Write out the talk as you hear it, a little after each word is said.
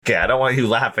Okay, I don't want you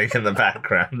laughing in the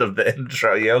background of the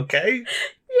intro. You okay?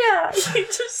 Yeah, you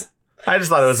just... I just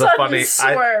thought it was a funny...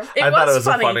 swerve. I thought it was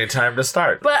funny. A funny time to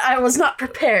start. But I was not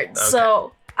prepared,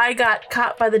 so I got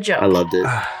caught by the joke. I loved it.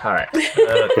 All right.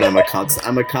 But I'm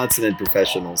a consummate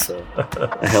professional, so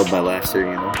I held my laughter,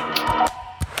 you know.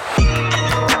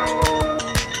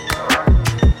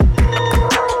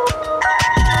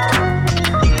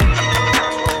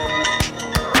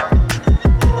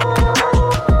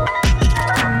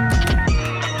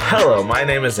 Hello, my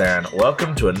name is Aaron.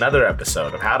 Welcome to another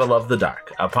episode of How to Love the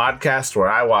Dark, a podcast where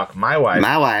I walk my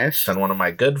wife and one of my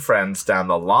good friends down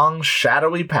the long,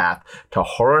 shadowy path to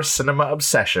horror cinema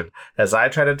obsession as I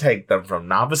try to take them from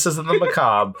novices in the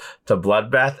macabre to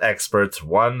bloodbath experts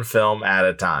one film at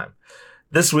a time.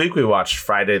 This week we watched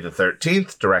Friday the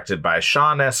 13th, directed by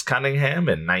Sean S. Cunningham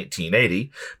in 1980.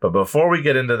 But before we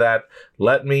get into that,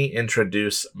 let me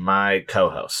introduce my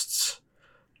co-hosts.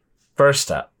 First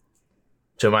up,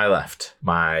 to my left,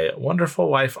 my wonderful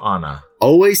wife, Anna.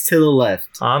 Always to the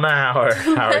left. Anna, how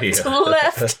are you? To the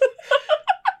left.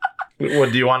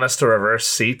 Do you want us to reverse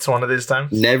seats one of these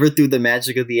times? Never through the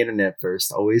magic of the internet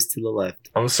first. Always to the left.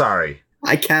 I'm sorry.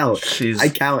 I count,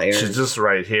 Aaron. She's just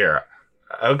right here.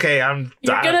 Okay,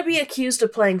 You're going to be accused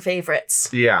of playing favorites.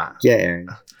 Yeah. Yeah, Aaron.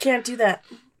 Can't do that.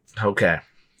 Okay.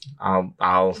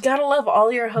 I'll... You gotta love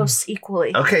all your hosts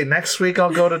equally. Okay, next week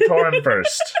I'll go to Torin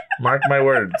first. Mark my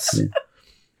words. Yeah.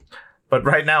 But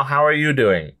right now, how are you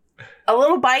doing? A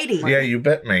little bitey. Yeah, you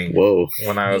bit me. Whoa.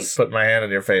 When I was putting my hand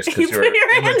in your face You because you were put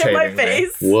your hand in my imitating me.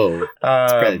 face. Whoa.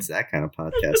 It's that kind of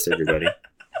podcast, everybody.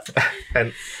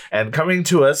 And coming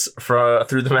to us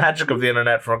through the magic of the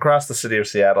internet from across the city of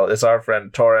Seattle is our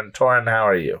friend Torin. Torin, how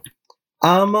are you?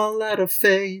 I'm all out of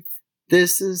faith.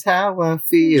 This is how I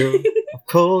feel. I'm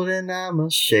cold and I'm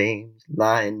ashamed.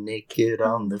 Lying naked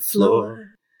on the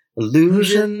floor.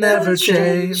 Illusion never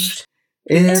changed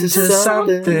into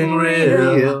something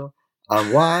real.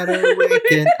 I'm wide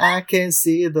awake and I can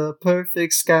see the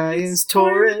perfect sky is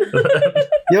Torin.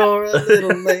 You're a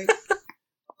little late.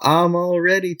 I'm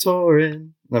already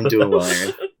Torin. I'm doing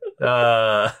well,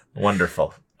 Aaron.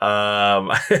 Wonderful.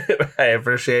 I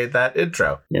appreciate that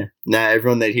intro. Yeah. Now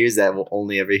everyone that hears that will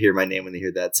only ever hear my name when they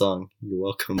hear that song. You're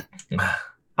welcome.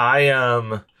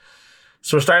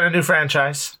 So we're starting a new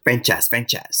franchise.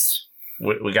 Franchise.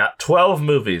 We got 12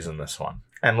 movies in this one.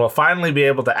 And we'll finally be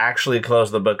able to actually close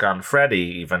the book on Freddy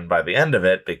even by the end of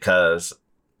it, because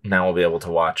now we'll be able to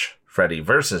watch Freddy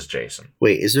versus Jason.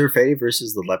 Wait, is there a Freddy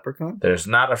versus the Leprechaun? There's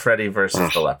not a Freddy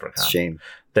versus the Leprechaun. Shame.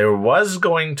 There was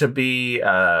going to be,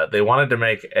 they wanted to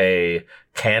make a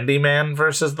Candyman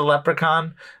versus the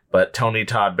Leprechaun, but Tony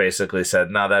Todd basically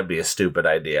said, no, that'd be a stupid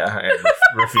idea, and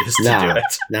refused to do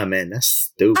it. Nah, man, that's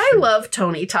stupid. I love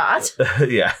Tony Todd.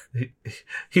 Yeah,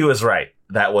 he was right.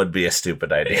 That would be a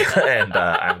stupid idea, and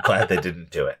I'm glad they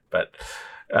didn't do it. But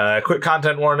quick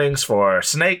content warnings for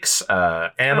snakes,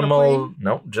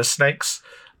 just snakes,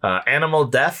 animal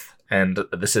death, and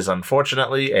this is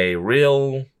unfortunately a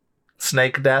real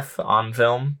snake death on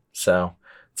film, so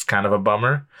it's kind of a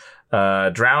bummer.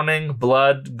 Drowning,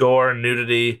 blood, gore,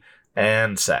 nudity,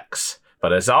 and sex.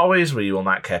 But as always, we will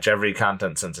not catch every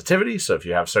content sensitivity, so if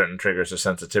you have certain triggers or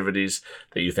sensitivities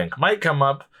that you think might come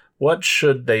up, what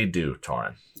should they do,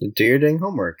 Torin? Do your dang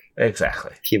homework.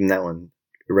 Exactly. Keeping that one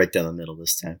right down the middle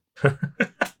this time.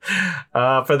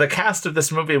 For the cast of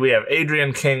this movie, we have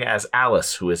Adrienne King as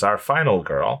Alice, who is our final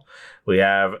girl. We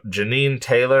have Janine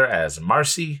Taylor as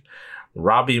Marcy,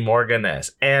 Robbie Morgan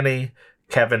as Annie,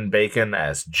 Kevin Bacon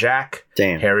as Jack,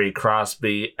 Harry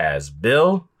Crosby as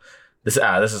Bill. This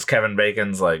is Kevin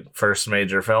Bacon's first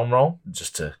major film role,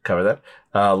 just to cover that.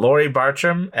 Laurie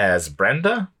Bartram as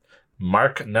Brenda,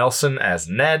 Mark Nelson as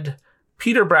Ned,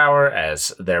 Peter Brower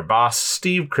as their boss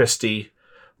Steve Christie,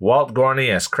 Walt Gorney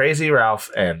as Crazy Ralph,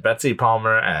 and Betsy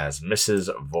Palmer as Mrs.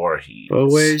 Voorhees. Well,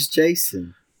 where's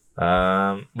Jason?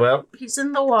 Well, he's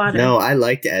in the water. No, I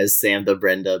liked as Sam the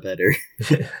Brenda better.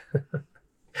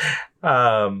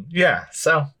 Yeah,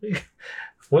 so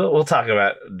we'll talk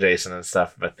about Jason and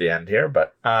stuff at the end here,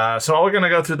 but so we're going to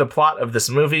go through the plot of this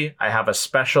movie. I have a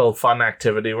special fun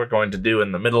activity we're going to do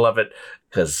in the middle of it,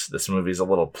 because this movie's a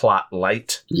little plot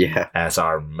light, as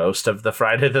are most of the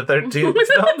Friday the 13th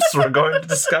films we're going to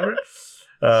discover.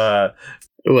 Oh,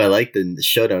 I like the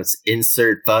show notes.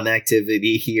 Insert fun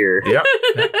activity here. Yep.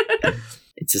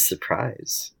 It's a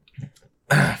surprise.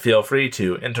 Feel free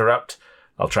to interrupt.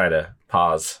 I'll try to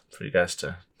pause for you guys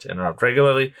to interrupt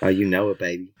regularly. Oh, you know it,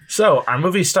 baby. So, our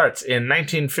movie starts in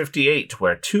 1958,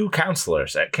 where two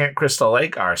counselors at Camp Crystal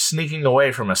Lake are sneaking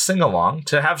away from a sing-along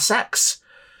to have sex.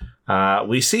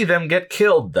 We see them get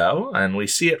killed, though, and we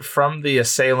see it from the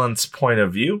assailant's point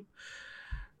of view.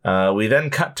 We then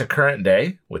cut to current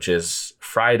day, which is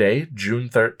Friday, June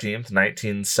 13th,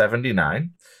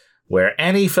 1979, where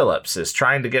Annie Phillips is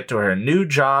trying to get to her new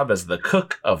job as the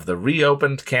cook of the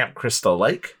reopened Camp Crystal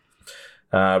Lake.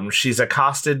 She's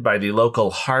accosted by the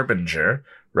local harbinger,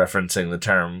 referencing the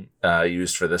term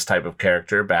used for this type of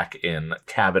character back in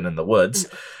Cabin in the Woods,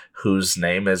 whose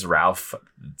name is Ralph,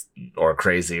 or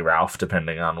Crazy Ralph,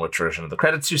 depending on which version of the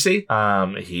credits you see.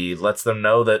 He lets them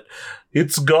know that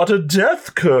it's got a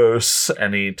death curse,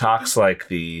 and he talks like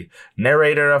the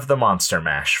narrator of the Monster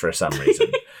Mash for some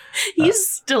reason.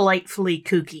 He's delightfully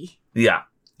kooky. Yeah.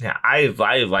 Yeah, I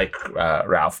like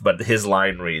Ralph, but his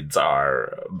line reads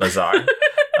are bizarre.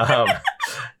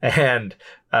 And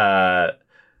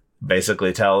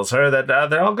basically tells her that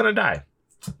they're all going to die.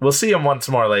 We'll see him once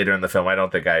more later in the film. I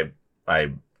don't think I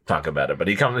talk about it, but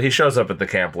he shows up at the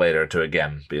camp later to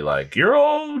again be like, "You're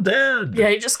all dead." Yeah,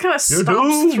 he just kind of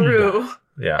stomps through.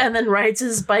 Yeah. And then rides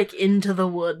his bike into the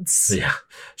woods. Yeah.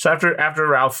 So after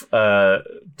Ralph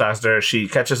talks to her, she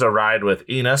catches a ride with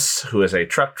Enos, who is a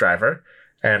truck driver,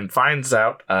 and finds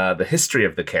out the history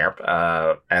of the camp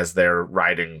as they're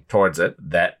riding towards it,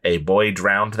 that a boy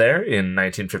drowned there in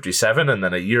 1957, and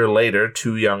then a year later,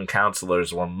 2 young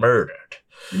counselors were murdered.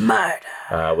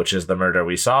 Which is the murder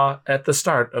we saw at the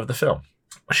start of the film.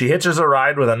 She hitches a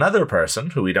ride with another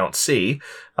person who we don't see,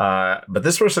 but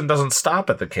this person doesn't stop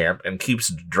at the camp and keeps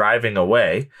driving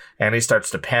away. Annie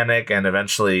starts to panic and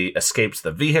eventually escapes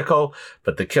the vehicle,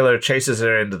 but the killer chases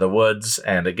her into the woods,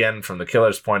 and again, from the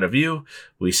killer's point of view,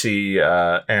 we see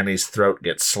Annie's throat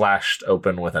get slashed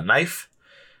open with a knife,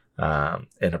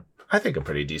 in I think a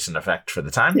pretty decent effect for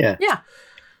the time. Yeah. Yeah.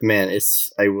 Man,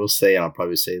 I will say, and I'll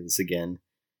probably say this again,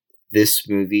 this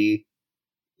movie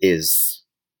is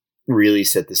really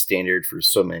set the standard for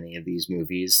so many of these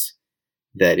movies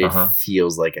that it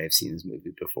feels like I've seen this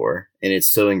movie before. And it's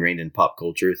so ingrained in pop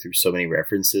culture through so many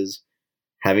references.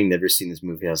 Having never seen this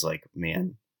movie, I was like,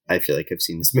 man, I feel like I've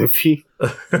seen this movie.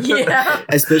 Yeah.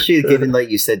 Especially given, like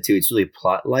you said, too, it's really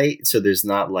plot light. So there's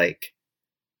not like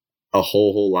a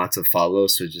whole lot to follow.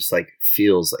 So it just like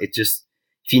feels, it just,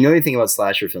 if you know anything about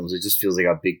slasher films, it just feels like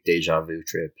a big deja vu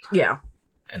trip. Yeah.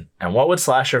 And what would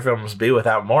slasher films be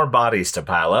without more bodies to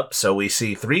pile up? So we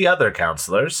see 3 other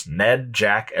counselors, Ned,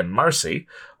 Jack, and Marcy,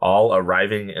 all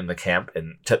arriving in the camp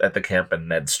at the camp in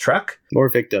Ned's truck. More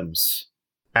victims.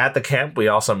 At the camp, we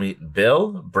also meet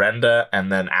Bill, Brenda,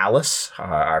 and then Alice,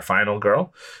 our final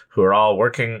girl, who are all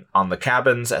working on the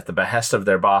cabins at the behest of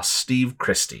their boss, Steve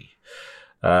Christie.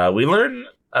 We learn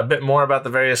a bit more about the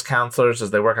various counselors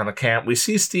as they work on the camp. We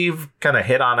see Steve kind of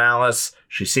hit on Alice.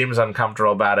 She seems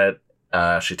uncomfortable about it.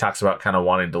 She talks about kind of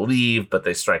wanting to leave, but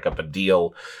they strike up a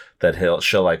deal that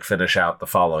she'll like finish out the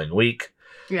following week.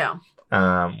 Yeah.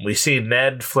 We see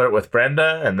Ned flirt with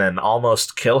Brenda and then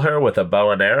almost kill her with a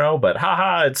bow and arrow, but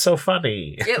haha, it's so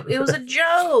funny. It was a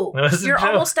joke. That's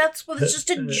just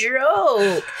a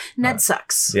joke. Ned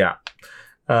sucks. Yeah.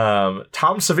 Tom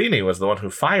Savini was the one who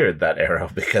fired that arrow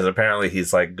because apparently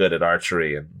he's like good at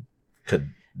archery and could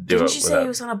do Didn't you say he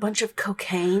was on a bunch of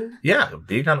cocaine? Yeah,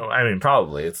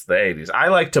 probably. It's the 80s. I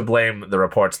like to blame the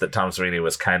reports that Tom Savini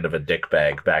was kind of a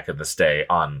dickbag back in this day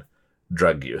on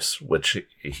drug use, which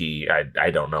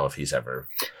I don't know if he's ever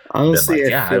honestly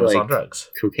been like, I was on drugs.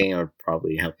 Cocaine would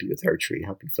probably help you with archery,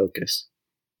 help you focus.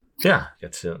 Yeah,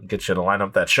 get you to line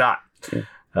up that shot.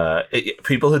 Yeah.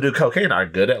 People who do cocaine are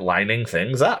good at lining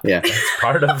things up. Yeah, it's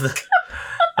part of the.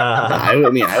 I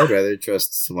would rather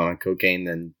trust someone on cocaine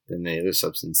than any other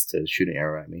substance to shoot an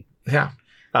arrow at me. Yeah.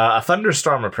 A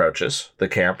thunderstorm approaches the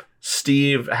camp.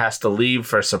 Steve has to leave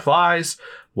for supplies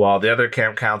while the other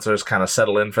camp counselors kind of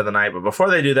settle in for the night. But before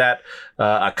they do that,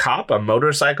 a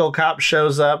motorcycle cop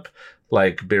shows up,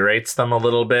 like berates them a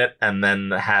little bit, and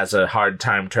then has a hard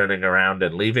time turning around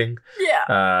and leaving.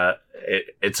 Yeah.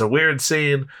 It's a weird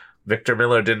scene. Victor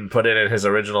Miller didn't put it in his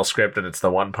original script, and it's the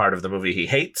one part of the movie he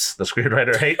hates, the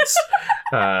screenwriter hates.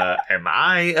 And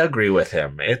I agree with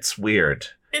him. It's weird.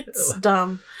 It's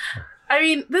dumb. I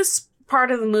mean, this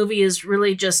part of the movie is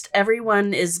really just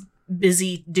everyone is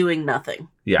busy doing nothing.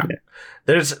 Yeah.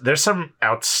 There's some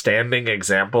outstanding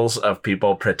examples of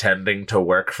people pretending to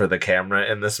work for the camera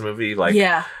in this movie. Like,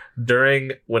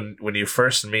 during when you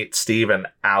first meet Steve and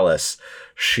Alice,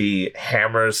 she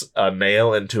hammers a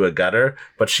nail into a gutter,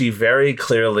 but she very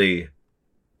clearly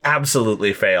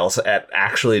absolutely fails at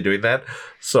actually doing that.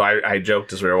 So I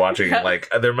joked as we were watching,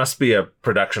 like, there must be a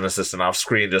production assistant off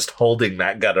screen just holding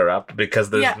that gutter up, because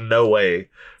there's no way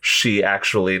she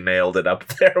actually nailed it up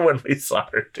there when we saw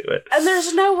her do it. And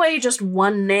there's no way just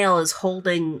one nail is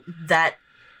holding that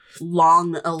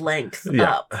long a length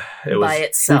up it by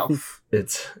itself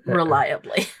It's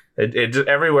reliably. It just,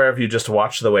 everywhere, if you just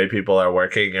watch the way people are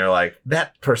working, you're like,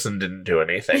 that person didn't do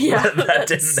anything. Yeah, that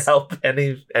didn't help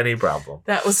any problem.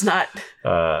 That was not.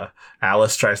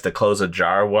 Alice tries to close a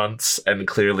jar once and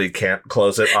clearly can't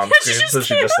close it on screen, so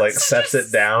she just like sets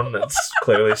it down. It's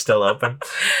clearly still open.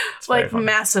 It's Like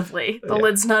massively. The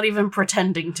lid's not even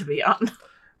pretending to be on.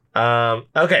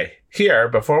 Okay, here,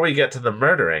 before we get to the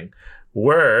murdering,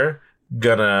 we're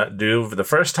gonna do, for the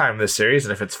first time this series,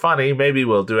 and if it's funny, maybe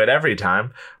we'll do it every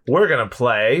time, we're gonna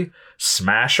play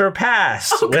Smash or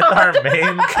Pass with our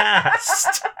main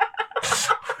cast.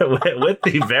 with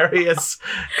the various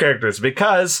characters,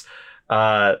 because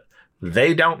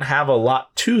they don't have a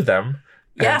lot to them.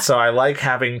 Yeah. And so I like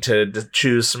having to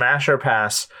choose Smash or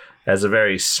Pass as a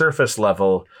very surface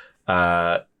level,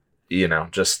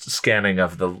 just scanning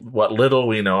of what little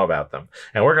we know about them.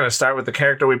 And we're going to start with the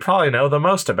character we probably know the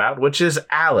most about, which is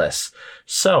Alice.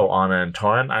 So, Anna and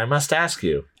Torin, I must ask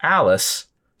you, Alice,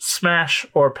 Smash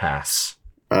or Pass?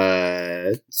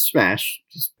 Smash.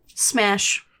 Just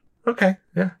Smash. Okay,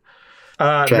 yeah.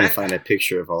 trying to find a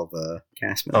picture of all the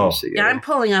cast members. Yeah, I'm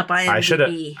pulling up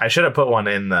IMDb. I should have put one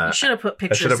in the. You should have put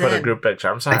pictures. I should have put a group picture.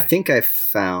 I'm sorry. I think I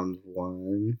found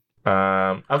one.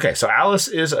 Okay, so Alice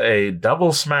is a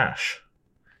double smash.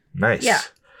 Nice. Yeah.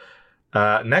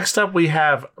 Next up, we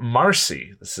have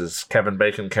Marcy. This is Kevin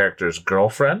Bacon character's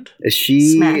girlfriend. Is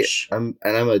she? Smash. And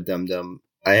I'm a dum-dum.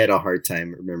 I had a hard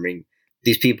time remembering.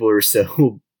 These people were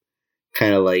so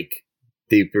kind of like,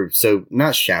 they were so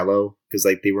not shallow, because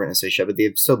like they weren't necessarily shallow, but they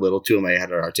have so little to them. I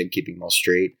had a hard time keeping them all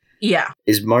straight. Yeah.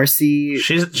 Is Marcy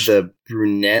She's the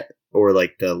brunette or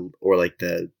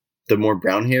the more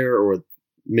brown hair or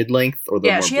mid-length, or the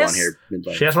more blonde hair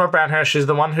mid-length? She has more brown hair. She's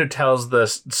the one who tells the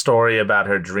story about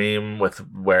her dream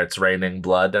where it's raining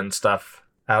blood and stuff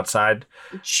outside.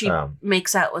 She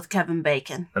makes out with Kevin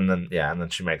Bacon. And then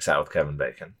she makes out with Kevin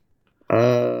Bacon.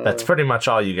 That's pretty much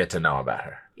all you get to know about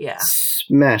her. Yeah.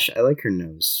 Smash. I like her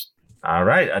nose. All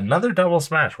right, another double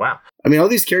smash. Wow. I mean, all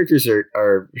these characters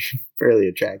are fairly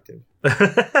attractive.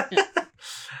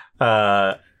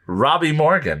 Robbie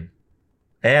Morgan,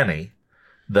 Annie,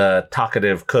 the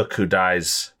talkative cook who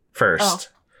dies first.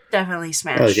 Definitely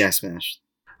Smash. Oh, yeah, Smash.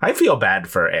 I feel bad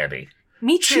for Annie.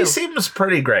 Me too. She seems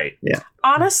pretty great. Yeah.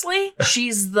 Honestly,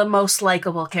 she's the most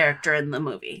likable character in the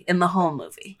whole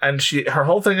movie. And her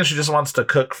whole thing is she just wants to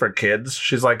cook for kids.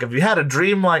 She's like, if you had a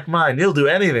dream like mine, you'll do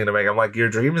anything to make. I'm like, your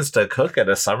dream is to cook at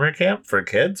a summer camp for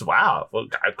kids? Wow. Well,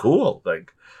 cool.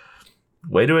 Like,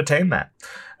 way to attain that.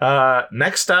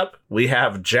 Next up, we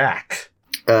have Jack.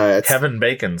 Kevin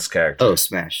Bacon's character. Oh,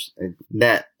 Smash. And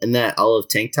that olive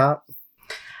tank top.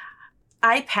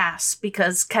 I pass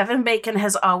because Kevin Bacon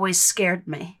has always scared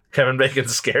me. Kevin Bacon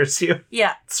scares you?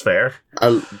 Yeah. It's fair.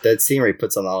 That scene where he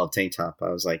puts on the olive tank top, I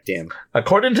was like, damn.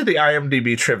 According to the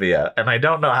IMDb trivia, and I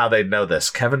don't know how they'd know this,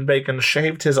 Kevin Bacon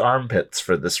shaved his armpits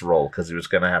for this role because he was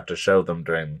going to have to show them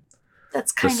during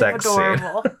That's kind the of sex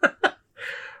adorable.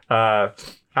 All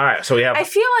right, so we have... I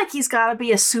feel like he's got to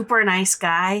be a super nice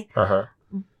guy,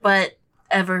 but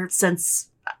ever since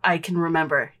I can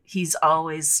remember, he's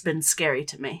always been scary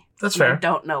to me. That's fair. I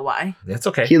don't know why. That's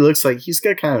okay. He looks like he's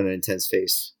got kind of an intense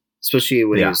face, especially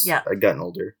when he's gotten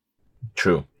older.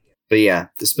 True. But yeah,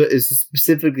 it's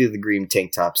specifically the green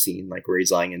tank top scene, like where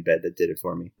he's lying in bed, that did it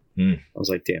for me. I was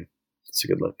like, damn, that's a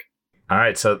good look. All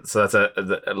right, so that's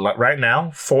right now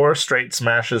 4 straight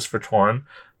smashes for Torin.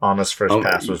 Anna's first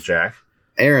pass was Jack.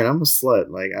 Aaron, I'm a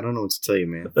slut. Like, I don't know what to tell you,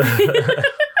 man.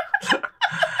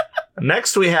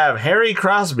 Next, we have Harry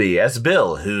Crosby as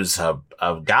Bill, who's a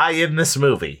guy in this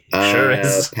movie. Sure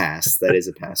is. Pass. That is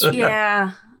a pass.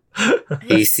 Yeah.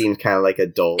 He seemed kind of like a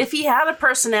dull. If he had a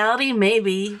personality,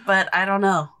 maybe, but I don't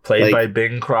know. Played by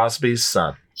Bing Crosby's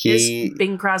son. He's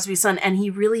Bing Crosby's son, and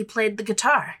he really played the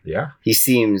guitar. Yeah. He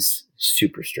seems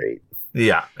super straight.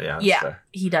 Yeah,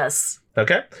 he does.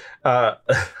 Okay.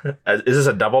 Is this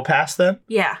a double pass then?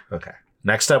 Yeah. Okay.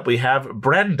 Next up, we have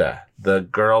Brenda, the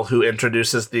girl who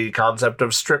introduces the concept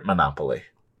of strip monopoly.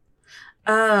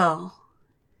 Oh.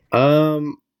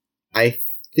 I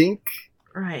think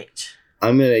right.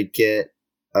 I'm gonna get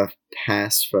a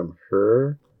pass from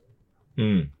her,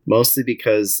 mostly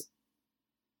because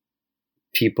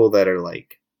people that are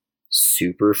like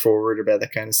super forward about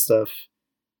that kind of stuff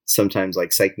sometimes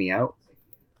like psych me out.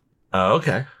 Oh,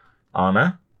 okay.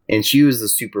 Anna? And she was the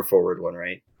super forward one,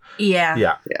 right? Yeah.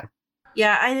 Yeah.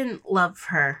 Yeah, I didn't love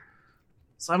her.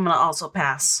 So I'm going to also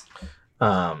pass.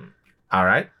 All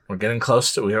right. We're getting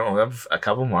close to... We have a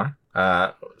couple more.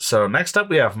 So next up,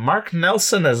 we have Mark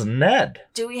Nelson as Ned.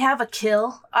 Do we have a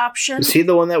kill option? Is he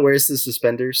the one that wears the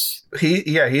suspenders?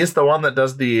 He is the one that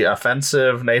does the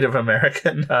offensive Native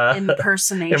American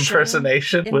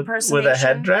impersonation with a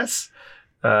headdress.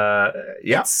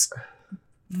 Yeah. It's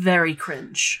very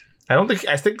cringe.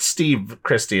 I think Steve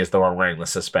Christie is the one wearing the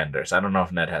suspenders. I don't know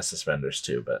if Ned has suspenders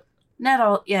too, but Ned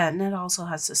also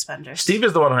has suspenders. Steve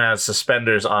is the one who has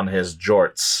suspenders on his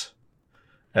jorts.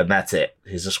 And that's it.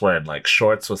 He's just wearing like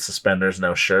shorts with suspenders,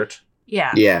 no shirt.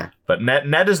 Yeah. Yeah. But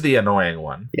Ned is the annoying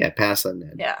one. Yeah, pass on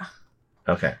Ned. Yeah.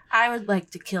 Okay. I would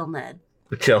like to kill Ned.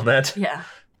 Kill Ned? Yeah.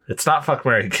 It's not fuck,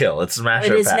 marry, kill. It's smash or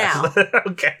pass. It is now.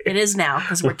 Okay. It is now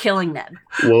because we're killing Ned.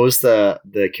 What was the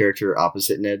character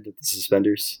opposite Ned with the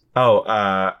suspenders? Oh,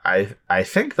 I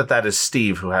think that is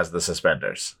Steve who has the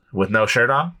suspenders with no shirt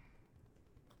on.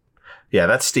 Yeah,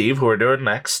 that's Steve, who we're doing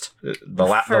next. The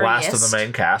last of the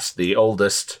main cast, the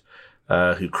oldest,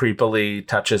 who creepily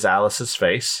touches Alice's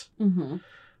face. Mm-hmm.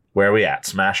 Where are we at?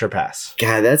 Smash or pass?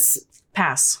 God,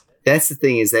 pass. That's the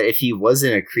thing, is that if he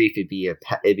wasn't a creep, it'd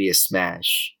be a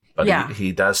smash. But yeah.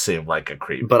 he does seem like a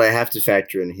creep. But I have to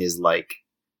factor in his, like,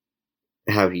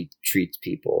 how he treats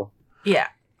people. Yeah.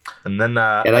 And then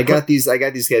and I got these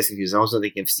guys confused. I wasn't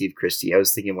thinking of Steve Christie. I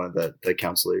was thinking one of the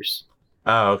counselors.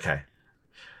 Oh, okay.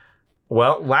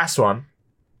 Well, last one.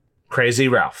 Crazy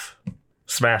Ralph.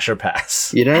 Smash or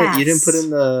pass? You Pass. didn't put in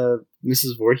the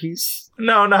Mrs. Voorhees?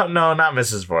 No, not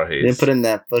Mrs. Voorhees. You didn't put in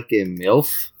that fucking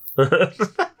MILF?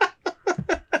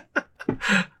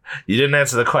 You didn't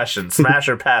answer the question. Smash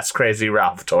or pass Crazy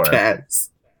Ralph, Torrin? Pass.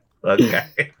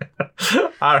 Okay.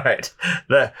 All right.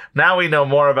 Now we know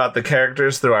more about the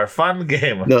characters through our fun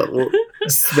game. No, well,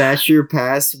 smash or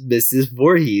pass Mrs.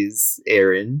 Voorhees,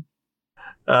 Aaron.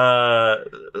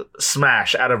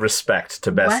 Smash out of respect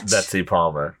to Betsy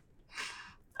Palmer.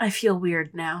 I feel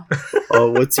weird now.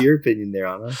 Oh, what's your opinion there,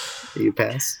 Anna? Do you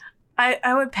pass?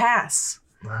 I would pass.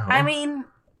 Wow. I mean,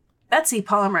 Betsy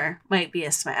Palmer might be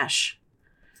a smash,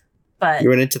 but You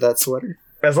went into that sweater?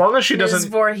 As long as she Ms.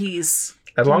 doesn't Voorhees.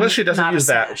 As long as she doesn't Not a use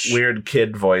that smash. weird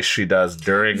kid voice she does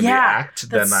during the act,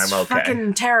 then I'm okay.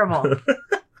 Fucking terrible.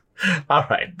 All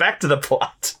right, back to the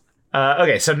plot.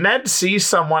 Okay, so Ned sees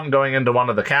someone going into one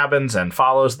of the cabins and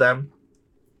follows them.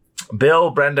 Bill,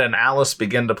 Brenda, and Alice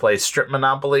begin to play Strip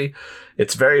Monopoly.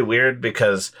 It's very weird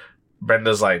because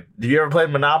Brenda's like, "Have you ever played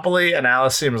Monopoly?" And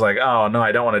Alice seems like, "Oh, no,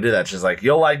 I don't want to do that." She's like,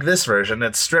 "You'll like this version.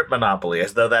 It's Strip Monopoly,"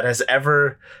 as though that has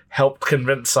ever helped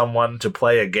convince someone to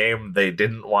play a game they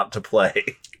didn't want to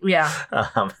play. Yeah.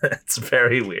 It's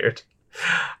very weird.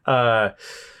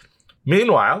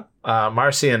 Meanwhile,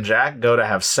 Marcy and Jack go to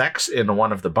have sex in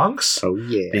one of the bunks. Oh,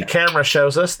 yeah. The camera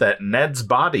shows us that Ned's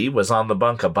body was on the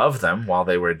bunk above them while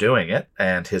they were doing it,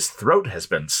 and his throat has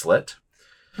been slit.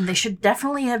 And they should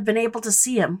definitely have been able to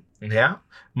see him. Yeah.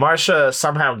 Marcia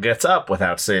somehow gets up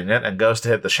without seeing it and goes to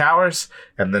hit the showers,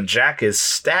 and then Jack is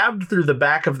stabbed through the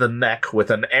back of the neck with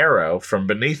an arrow from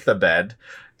beneath the bed,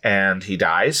 and he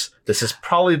dies. This is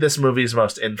probably this movie's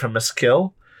most infamous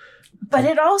kill. But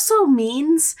it also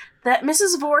means that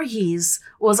Mrs. Voorhees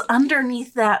was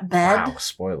underneath that bed Wow,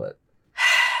 spoil it.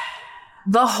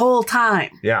 the whole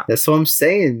time. Yeah. That's what I'm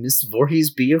saying. Miss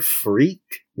Voorhees be a freak.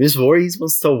 Miss Voorhees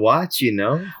wants to watch, you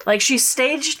know? Like, she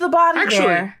staged the body Actually,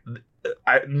 there.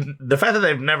 The fact that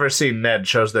they've never seen Ned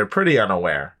shows they're pretty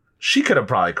unaware. She could have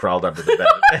probably crawled under the bed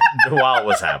while it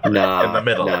was happening in the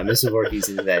middle. Nah, Miss Voorhees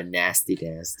is that nasty.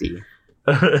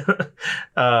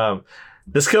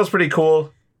 This kill's pretty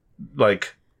cool.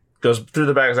 Like, goes through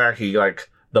the back of Zach. He, like,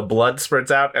 the blood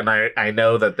spurts out, and I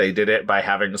know that they did it by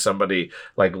having somebody,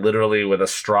 like, literally with a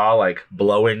straw, like,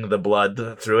 blowing the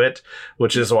blood through it,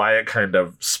 which is why it kind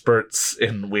of spurts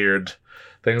in weird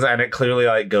things, and it clearly,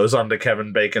 like, goes onto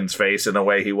Kevin Bacon's face in a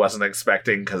way he wasn't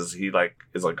expecting, because he, like,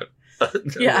 is like...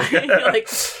 Yeah, he, like,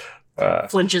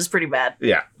 flinches pretty bad.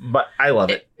 Yeah, but I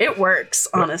love it. It works,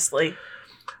 honestly.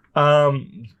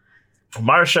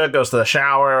 Marcia goes to the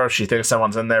shower. She thinks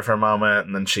someone's in there for a moment,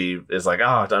 and then she is like,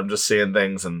 "Oh, I'm just seeing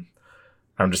things, and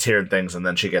I'm just hearing things," and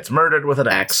then she gets murdered with an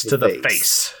axe to the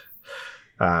face.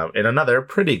 In another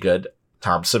pretty good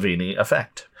Tom Savini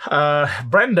effect.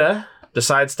 Brenda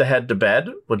decides to head to bed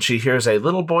when she hears a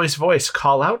little boy's voice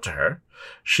call out to her.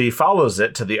 She follows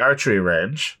it to the archery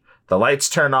range. The lights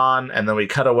turn on, and then we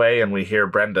cut away, and we hear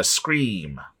Brenda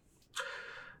scream.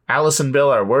 Alice and Bill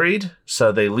are worried,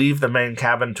 so they leave the main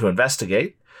cabin to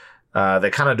investigate. They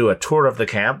kind of do a tour of the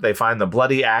camp. They find the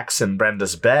bloody axe in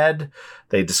Brenda's bed.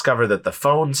 They discover that the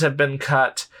phones have been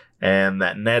cut and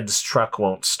that Ned's truck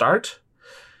won't start.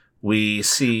 We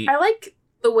see... I like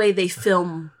the way they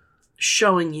film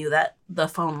showing you that the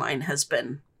phone line has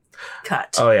been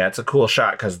cut. Oh, yeah, it's a cool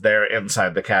shot because they're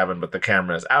inside the cabin, but the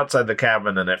camera is outside the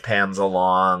cabin, and it pans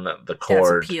along the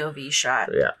cord. It's a POV shot.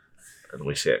 Yeah, and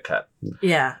we see it cut.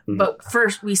 Yeah, but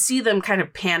first we see them kind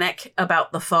of panic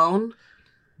about the phone,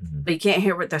 but you can't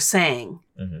hear what they're saying.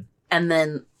 And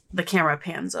then the camera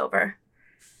pans over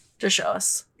to show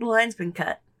us the line's been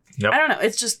cut. Yep. I don't know.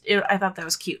 It's just, I thought that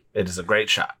was cute. It is a great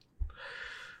shot.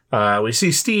 We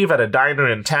see Steve at a diner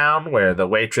in town where the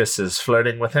waitress is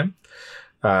flirting with him.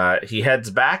 He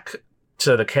heads back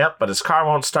to the camp, but his car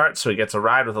won't start, so he gets a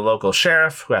ride with a local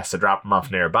sheriff who has to drop him off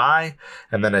nearby.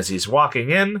 And then as he's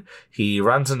walking in, he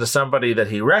runs into somebody that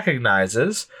he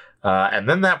recognizes, and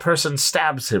then that person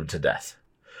stabs him to death.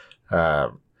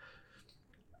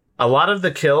 A lot of the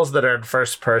kills that are in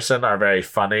first person are very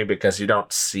funny because you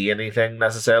don't see anything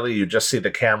necessarily. You just see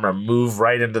the camera move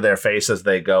right into their face as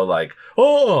they go like,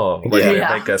 oh, like they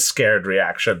make a scared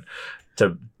reaction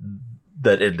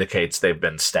that indicates they've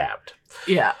been stabbed.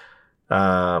 Yeah.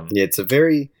 It's a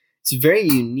very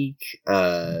unique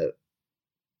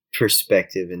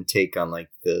perspective and take on like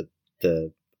the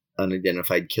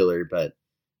unidentified killer, but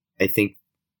I think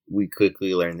we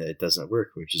quickly learned that it doesn't work,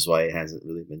 which is why it hasn't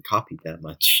really been copied that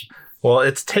much. Well,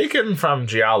 it's taken from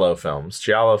Giallo films.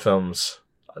 Giallo films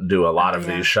do a lot of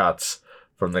these shots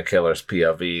from the killer's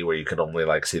POV where you can only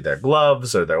like see their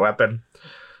gloves or their weapon.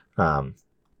 Well,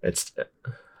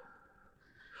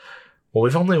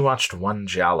 we've only watched one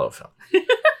Giallo film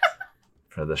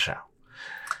for the show.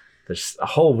 There's a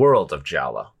whole world of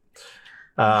Giallo.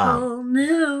 Whole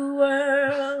new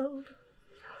world.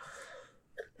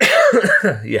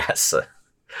 Yes.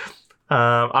 All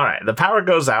right. The power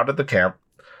goes out at the camp.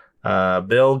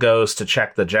 Bill goes to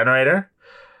check the generator.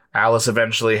 Alice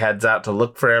eventually heads out to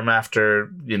look for him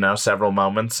after, several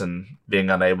moments and being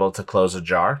unable to close a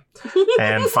jar,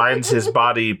 and finds his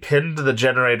body pinned to the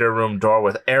generator room door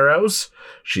with arrows.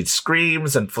 She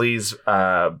screams and flees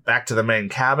back to the main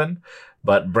cabin,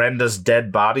 but Brenda's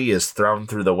dead body is thrown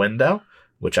through the window,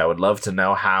 which I would love to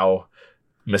know how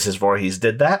Mrs. Voorhees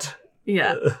did that.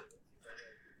 Yeah.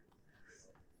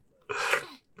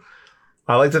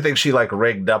 I like to think she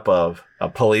rigged up a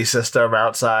police system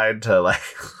outside to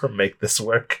make this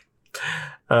work.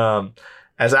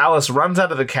 As Alice runs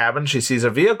out of the cabin, she sees a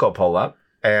vehicle pull up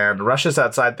and rushes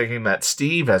outside thinking that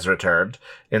Steve has returned.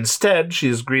 Instead, she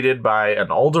is greeted by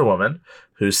an older woman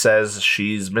who says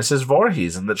she's Mrs.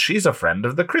 Voorhees and that she's a friend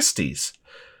of the Christies.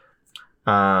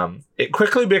 It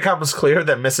quickly becomes clear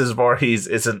that Mrs. Voorhees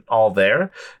isn't all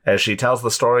there, as she tells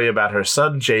the story about her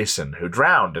son Jason, who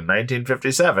drowned in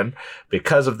 1957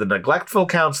 because of the neglectful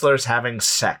counselors having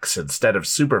sex instead of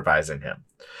supervising him.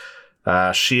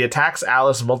 She attacks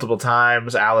Alice multiple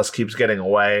times. Alice keeps getting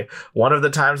away. One of the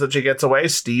times that she gets away,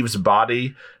 Steve's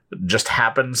body just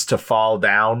happens to fall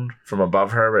down from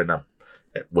above her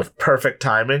with perfect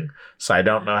timing. So I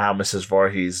don't know how Mrs.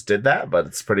 Voorhees did that, but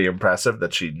it's pretty impressive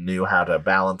that she knew how to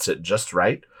balance it just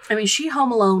right. I mean, she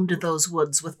home alone to those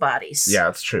woods with bodies. Yeah,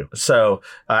 it's true. So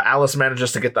Alice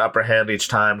manages to get the upper hand each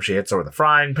time. She hits her with a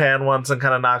frying pan once and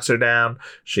kind of knocks her down.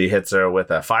 She hits her with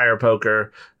a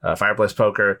fireplace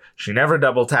poker. She never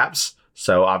double taps,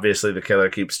 so obviously the killer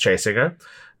keeps chasing her.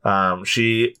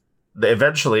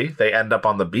 Eventually, they end up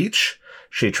on the beach.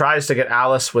 She tries to get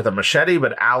Alice with a machete,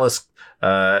 but Alice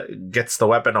gets the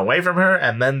weapon away from her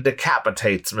and then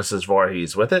decapitates Mrs.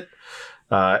 Voorhees with it.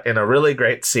 In a really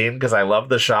great scene, because I love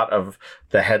the shot of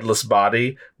the headless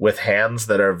body with hands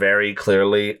that are very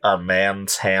clearly a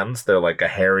man's hands. They're like a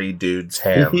hairy dude's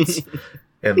hands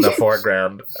in the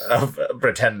foreground of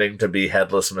pretending to be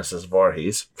headless Mrs.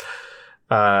 Voorhees.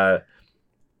 Alice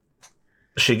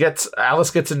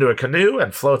gets into a canoe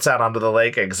and floats out onto the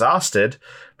lake exhausted,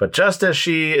 but just as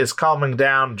she is calming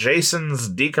down, Jason's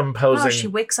decomposing... Oh, she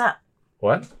wakes up.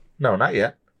 What? No, not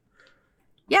yet.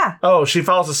 Yeah. Oh, she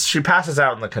passes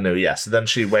out in the canoe, yes. Then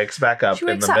she wakes back up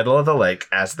in the middle of the lake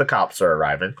as the cops are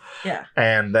arriving. Yeah.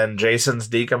 And then Jason's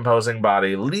decomposing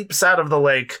body leaps out of the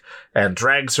lake and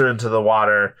drags her into the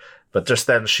water, but just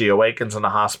then she awakens in a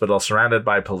hospital surrounded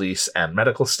by police and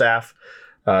medical staff.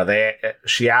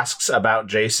 She asks about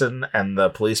Jason, and the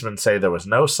policemen say there was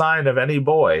no sign of any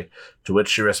boy, to which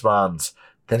she responds,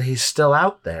 then he's still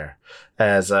out there,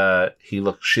 as she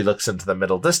looks into the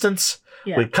middle distance.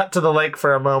 Yeah. We cut to the lake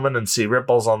for a moment and see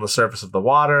ripples on the surface of the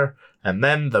water, and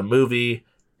then the movie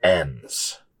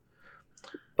ends.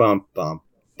 Bum, bum,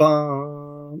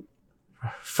 bum.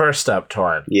 First up,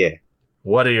 Torrin. Yeah.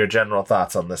 What are your general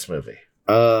thoughts on this movie?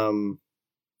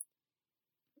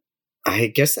 I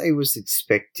guess I was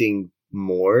expecting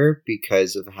more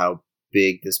because of how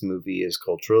big this movie is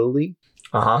culturally.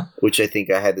 Uh-huh. Which I think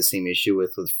I had the same issue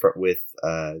with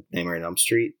Nightmare on Elm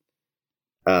Street.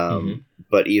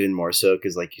 But even more so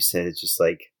because, like you said, it's just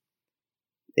like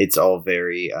it's all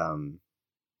very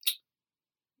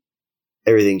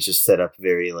everything's just set up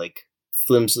very like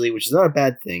flimsily, which is not a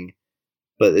bad thing,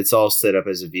 but it's all set up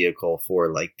as a vehicle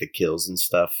for like the kills and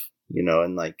stuff,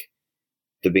 and like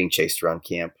the being chased around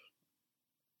camp.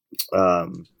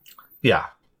 Yeah.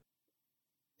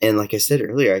 And like I said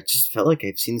earlier, I just felt like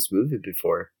I've seen this movie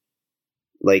before.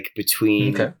 Like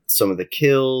between some of the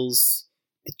kills,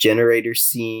 the generator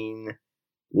scene,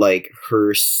 like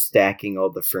her stacking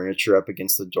all the furniture up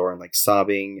against the door and like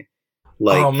sobbing.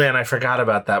 Like, oh man, I forgot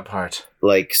about that part.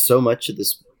 Like so much of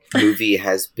this movie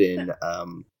has been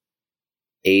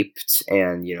aped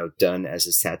and done as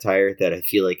a satire that I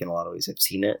feel like in a lot of ways I've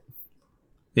seen it.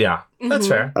 Yeah, that's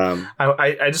fair.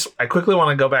 I quickly want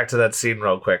to go back to that scene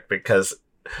real quick because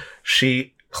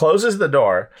she closes the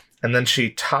door and then she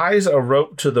ties a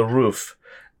rope to the roof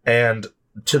and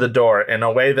to the door in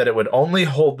a way that it would only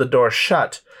hold the door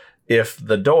shut if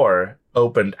the door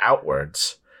opened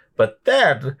outwards. But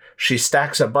then she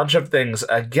stacks a bunch of things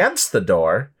against the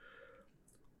door,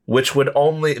 which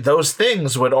those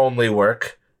things would only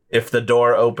work if the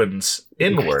door opens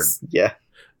inward. Yeah.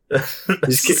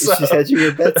 She's hedging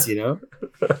her bets,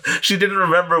 She didn't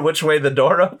remember which way the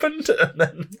door opened,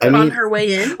 and then on her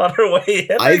way in.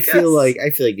 I feel like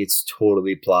it's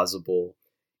totally plausible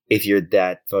if you're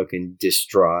that fucking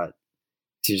distraught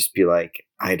to just be like,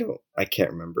 I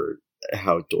can't remember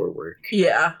how door work.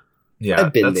 Yeah,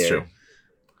 I've been there. True.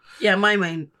 Yeah, my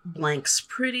mind blanks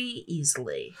pretty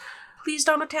easily. Please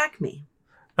don't attack me.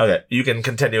 Okay, you can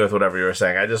continue with whatever you were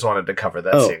saying. I just wanted to cover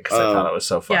that scene because I thought it was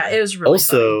so funny. Yeah, it was really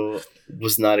also funny.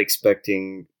 Was not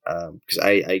expecting because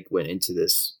I went into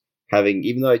this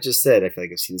even though I just said I feel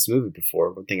like I've seen this movie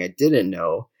before. One thing I didn't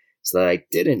know is that I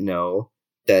didn't know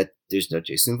that there's no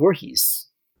Jason Voorhees.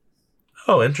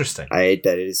 Oh, interesting. That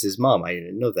it is his mom. I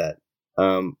didn't know that.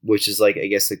 Which is like I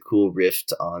guess a cool riff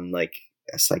on like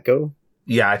a Psycho.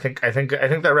 Yeah, I think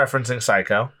they're referencing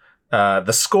Psycho.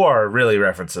 The score really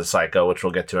references Psycho, which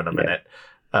we'll get to in a minute.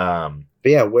 But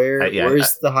yeah,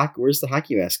 where's the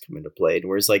hockey mask come into play? And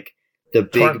where's like the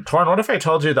big Torn? What if I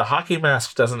told you the hockey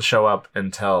mask doesn't show up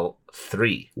until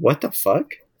 3? What the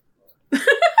fuck?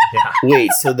 Yeah.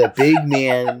 Wait, so the big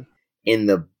man in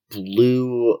the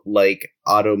blue like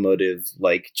automotive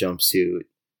like jumpsuit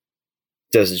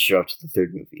doesn't show up to the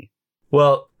third movie?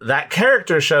 Well, that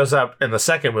character shows up in the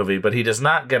second movie, but he does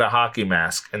not get a hockey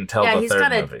mask until the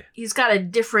third movie. He's got a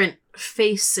different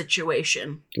face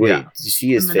situation. Wait, did you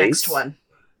see his face? In the next one.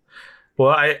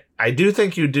 Well, I do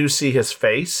think you do see his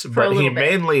face, but he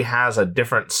mainly has a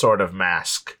different sort of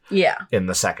mask. Yeah. In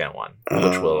the second one,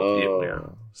 which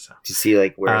will. So. Do you see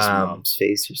like where's mom's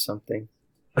face or something?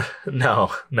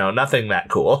 No, nothing that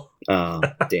cool. Oh,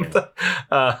 damn.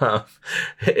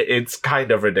 It's kind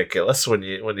of ridiculous when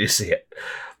you see it.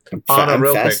 I'm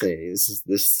fascinated.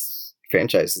 This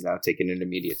franchise is now taking an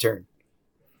immediate turn.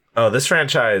 Oh, this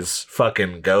franchise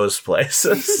fucking goes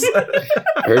places.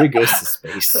 I heard it goes to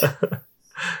space.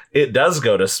 It does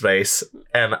go to space,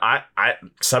 and I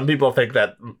some people think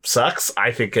that sucks.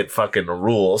 I think it fucking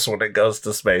rules when it goes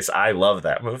to space. I love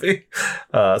that movie.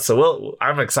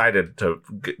 I'm excited to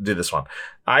do this one.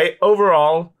 I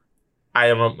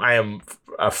am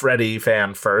a Freddy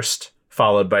fan first,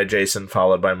 followed by Jason,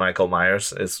 followed by Michael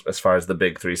Myers as far as the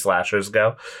big 3 slashers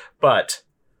go. But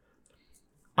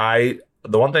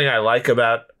the one thing I like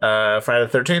about Friday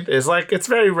the 13th is like it's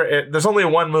very there's only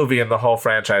one movie in the whole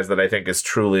franchise that I think is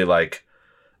truly like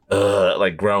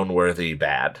groan worthy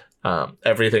bad.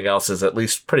 Everything else is at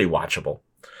least pretty watchable.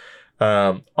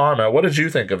 Anna, what did you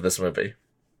think of this movie?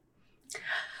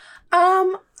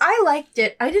 I liked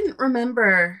it. I didn't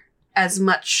remember as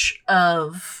much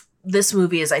of this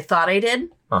movie as I thought I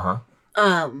did.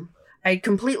 I'd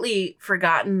completely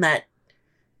forgotten that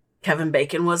Kevin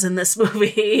Bacon was in this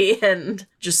movie and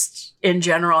just in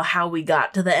general how we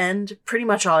got to the end. Pretty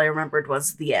much all I remembered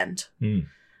was the end. It's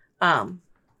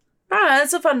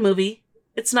a fun movie.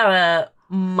 It's not a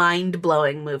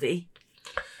mind-blowing movie.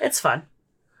 It's fun.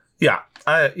 Yeah,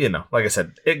 like I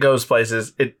said, it goes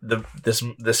places.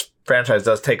 This franchise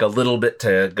does take a little bit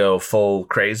to go full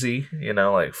crazy,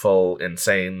 like full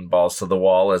insane balls to the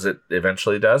wall as it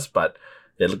eventually does, but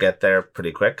it'll get there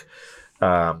pretty quick.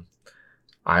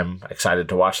 I'm excited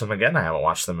to watch them again. I haven't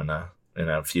watched them in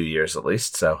a few years at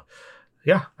least. So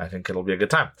yeah, I think it'll be a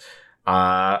good time.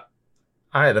 All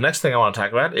right. The next thing I want to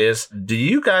talk about is, do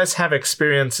you guys have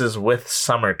experiences with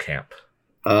summer camp?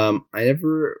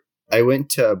 I went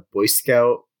to a Boy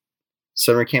Scout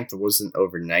summer camp that wasn't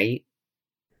overnight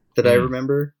that I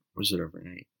remember. Was it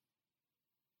overnight?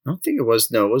 I don't think it was.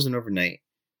 No, it wasn't overnight.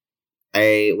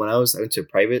 I went to a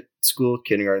private school,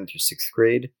 kindergarten through 6th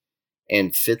grade,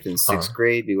 and 5th and 6th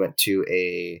grade we went to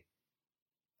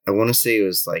I want to say it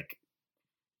was like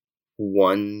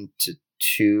 1 to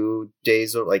 2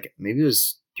 days, or like maybe it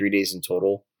was 3 days in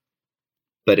total,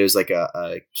 but it was like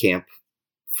a camp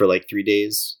for like 3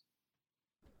 days.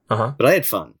 But I had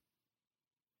fun.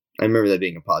 I remember that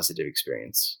being a positive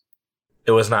experience.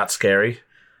 It was not scary.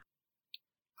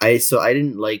 I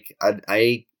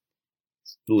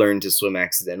learned to swim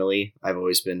accidentally. I've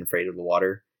always been afraid of the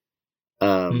water.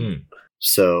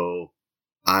 So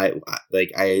I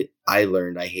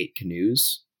learned I hate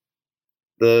canoes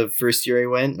the first year I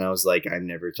went, and I was like, I'm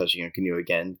never touching a canoe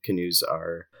again. Canoes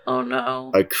are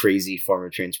a crazy form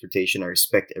of transportation. I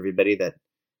respect everybody that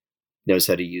knows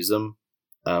how to use them.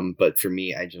 But for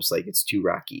me, I just like, it's too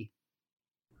rocky.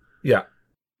 Yeah.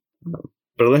 But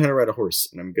I learned how to ride a horse,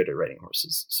 and I'm good at riding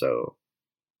horses. So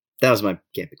that was my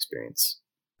camp experience.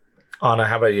 Anna,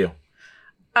 how about you?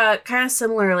 Kind of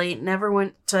similarly, never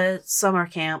went to summer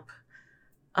camp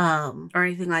or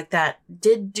anything like that.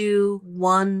 Did do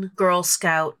one Girl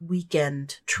Scout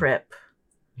weekend trip.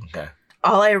 Okay.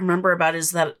 All I remember about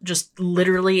is that just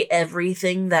literally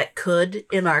everything that could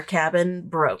in our cabin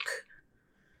broke.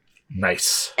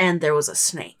 Nice. And there was a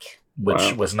snake.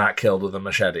 Which was not killed with a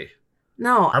machete.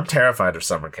 No. I'm terrified of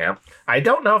summer camp. I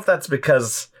don't know if that's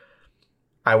because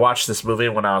I watched this movie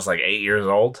when I was like 8 years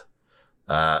old.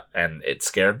 And it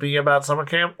scared me about summer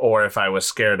camp, or if I was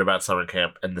scared about summer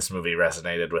camp and this movie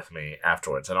resonated with me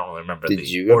afterwards. I don't really remember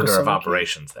the order of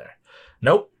operations there.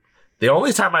 Nope. The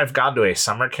only time I've gone to a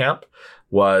summer camp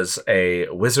was a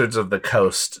Wizards of the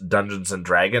Coast Dungeons and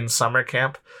Dragons summer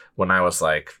camp when I was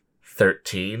like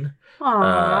 13.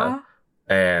 Aww.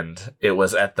 And it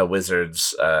was at the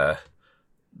Wizards, the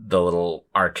little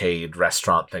arcade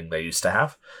restaurant thing they used to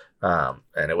have.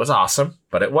 And it was awesome,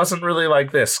 but it wasn't really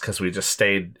like this because we just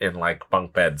stayed in like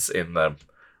bunk beds in the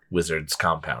Wizards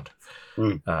compound.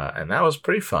 And that was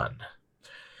pretty fun.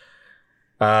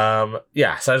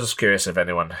 Yeah, so I was just curious if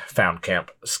anyone found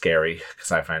camp scary,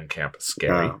 because I find camp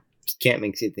scary. Camp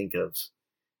makes you think of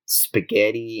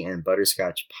spaghetti and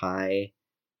butterscotch pie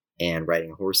and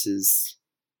riding horses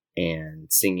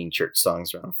and singing church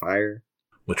songs around a fire.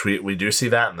 Which we do see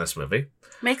that in this movie.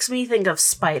 Makes me think of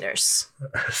spiders.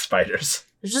 Spiders.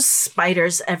 There's just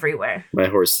spiders everywhere. My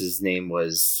horse's name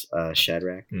was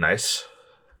Shadrach. Nice.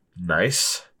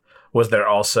 Was there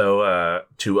also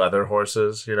 2 other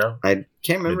horses, you know? I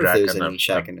can't remember if there was any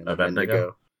Shack and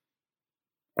Abednego.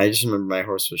 I just remember my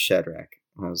horse was Shadrach.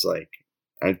 I was like,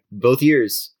 both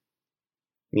years,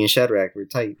 me and Shadrach were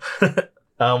tight.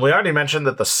 We already mentioned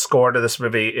that the score to this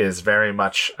movie is very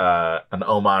much an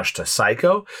homage to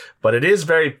Psycho, but it is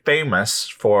very famous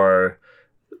for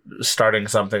starting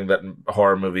something that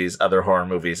other horror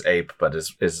movies ape, but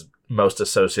is most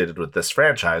associated with this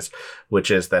franchise, which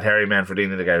is that Harry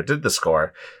Manfredini, the guy who did the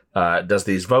score, does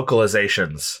these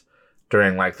vocalizations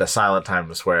during like the silent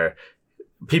times where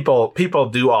people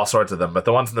do all sorts of them, but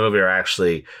the ones in the movie are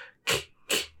actually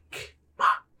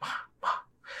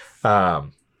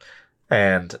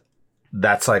and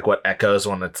that's like what echoes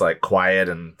when it's like quiet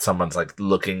and someone's like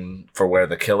looking for where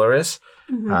the killer is.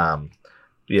 Mm-hmm.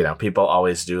 You know, people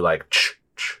always do like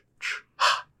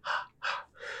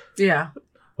yeah.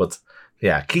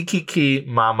 Ki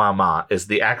ma is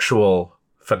the actual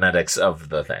phonetics of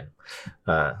the thing.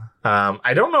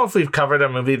 I don't know if we've covered a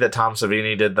movie that Tom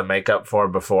Savini did the makeup for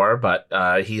before, but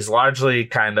he's largely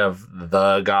kind of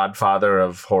the godfather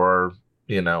of horror,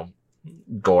 you know,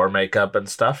 gore makeup and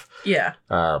stuff. Yeah.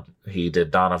 He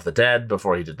did Dawn of the Dead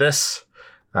before he did this.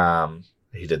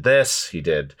 He did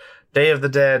Day of the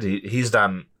Dead. He's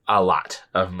done a lot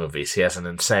of movies. He has an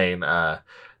insane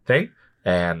thing,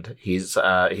 and he's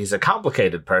a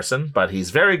complicated person, but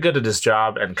he's very good at his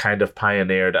job and kind of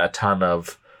pioneered a ton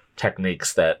of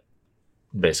techniques that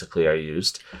basically are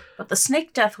used. But the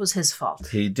snake death was his fault.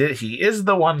 He is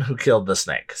the one who killed the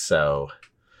snake. So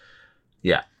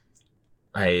yeah.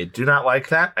 I do not like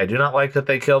that. I do not like that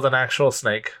they killed an actual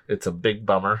snake. It's a big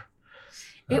bummer.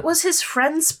 It was his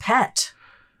friend's pet.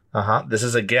 This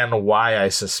is again why I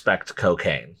suspect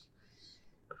cocaine.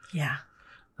 Yeah.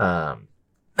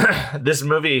 This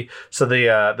movie, so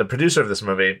the producer of this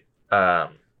movie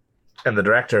and the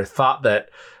director thought that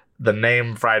the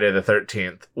name Friday the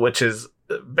 13th, which is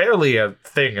barely a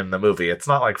thing in the movie. It's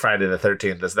not like Friday the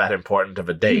 13th is that important of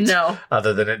a date. No.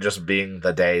 Other than it just being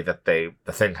the day that the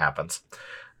thing happens.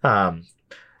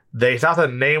 They thought the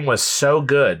name was so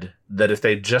good that if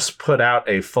they just put out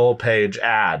a full page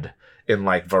ad in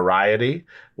like Variety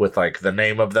with like the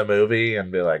name of the movie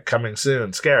and be like coming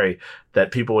soon, scary,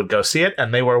 that people would go see it,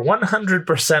 and they were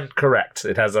 100% correct.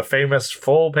 It has a famous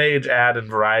full page ad in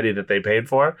Variety that they paid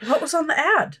for. What was on the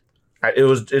ad? I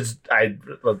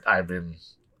mean,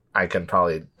 I can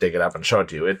probably dig it up and show it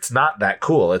to you. It's not that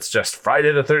cool. It's just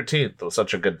Friday the 13th was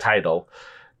such a good title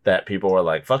that people were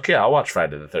like, fuck yeah, I'll watch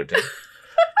Friday the 13th.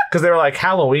 Because they were like,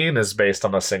 Halloween is based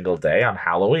on a single day on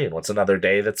Halloween. What's another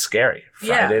day that's scary?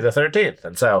 Friday the 13th.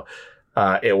 And so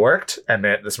it worked, and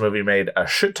this movie made a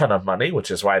shit ton of money,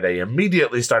 which is why they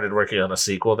immediately started working on a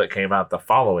sequel that came out the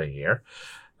following year.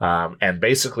 And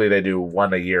basically they do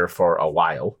one a year for a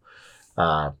while.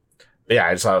 Yeah,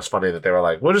 I just thought it was funny that they were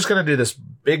like, we're just going to do this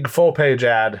big full-page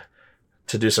ad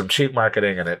to do some cheap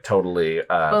marketing, and it totally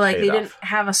But like paid they off. didn't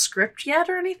have a script yet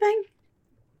or anything?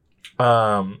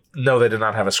 No, they did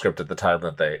not have a script at the time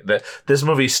that this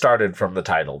movie started from the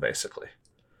title, basically.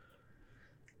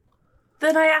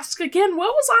 Then I ask again,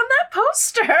 what was on that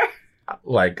poster?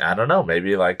 Like, I don't know,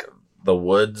 maybe like the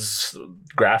woods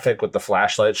graphic with the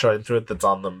flashlight showing through it that's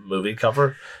on the movie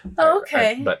cover. Oh,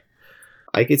 okay. But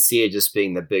I could see it just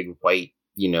being the big white,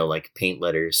 like paint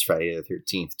letters Friday the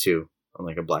 13th too, on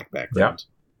like a black background.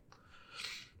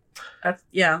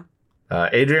 Yeah.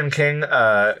 Adrienne King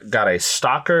got a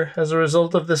stalker as a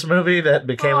result of this movie that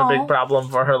became a big problem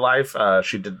for her life.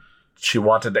 She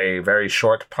wanted a very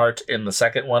short part in the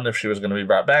second one if she was going to be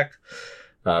brought back,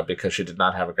 because she did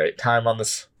not have a great time on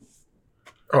this,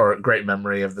 or a great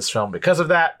memory of this film because of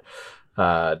that.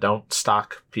 Don't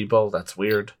stalk people. That's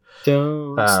weird.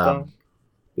 Don't stop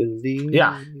believing.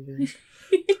 Yeah.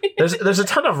 There's a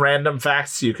ton of random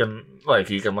facts you can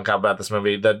look up about this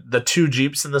movie. The two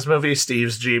Jeeps in this movie,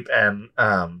 Steve's Jeep and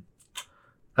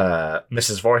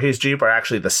Mrs. Voorhees' Jeep, are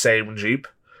actually the same Jeep.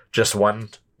 Just one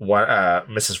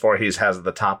Mrs. Voorhees has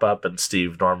the top up, and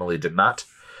Steve normally did not.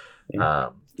 You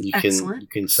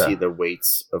Excellent. can see the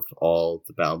weights of all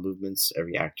the bowel movements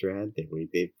every actor had.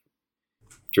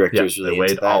 Directors Yeah, really they weighed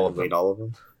into that. all of They them. weighed all of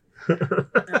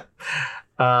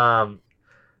them.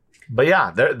 But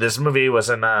yeah, this movie was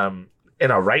in a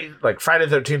Friday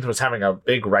the 13th was having a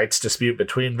big rights dispute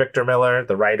between Victor Miller,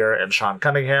 the writer, and Sean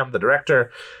Cunningham, the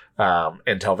director,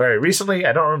 until very recently.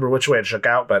 I don't remember which way it shook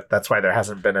out, but that's why there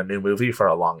hasn't been a new movie for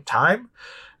a long time.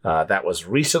 That was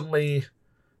recently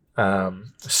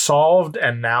solved,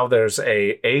 and now there's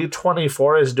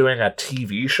A24 is doing a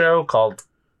TV show called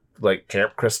like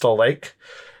Camp Crystal Lake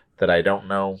that I don't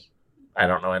know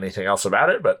anything else about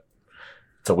it, but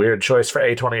it's a weird choice for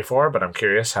A24, but I'm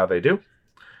curious how they do.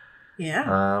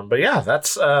 Yeah. But yeah,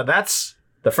 that's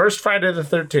the first Friday the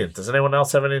 13th. Does anyone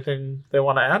else have anything they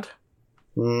want to add?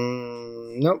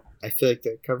 Nope. I feel like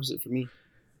that covers it for me.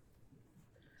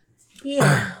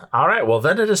 Yeah. All right, well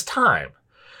then it is time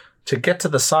to get to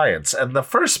the science. And the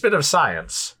first bit of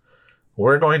science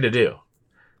we're going to do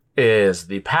is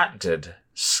the patented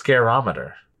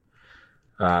scarometer.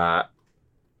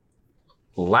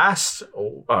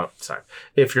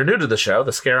 If you're new to the show,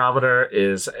 the scarometer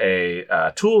is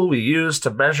a tool we use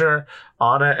to measure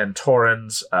Anna and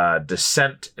Torin's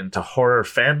descent into horror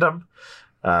fandom.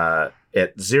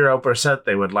 At 0%,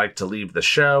 they would like to leave the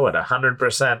show. At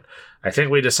 100%, I think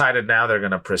we decided now they're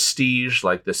going to prestige,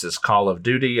 like this is Call of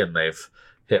Duty, and they've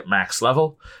hit max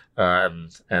level,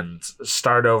 and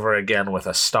start over again with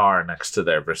a star next to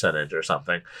their percentage or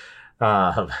something.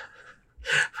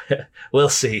 We'll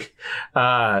see.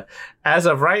 As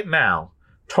of right now,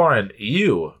 Torin,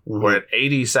 you were at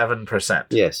 87%.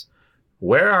 Yes.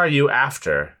 Where are you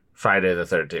after Friday the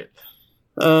 13th?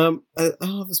 I don't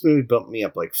know if this movie bumped me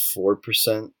up like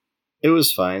 4%. It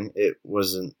was fine. I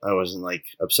wasn't like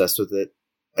obsessed with it.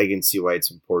 I can see why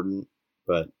it's important,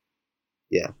 but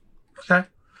yeah. Okay.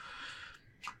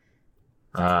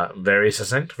 Very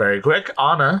succinct, very quick.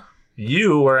 Anna,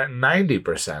 you were at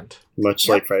 90%. Much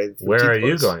like Friday the 13th. Where are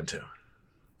you was. going to?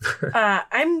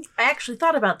 I actually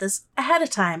thought about this ahead of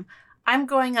time. I'm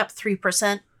going up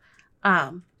 3%.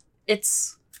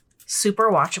 It's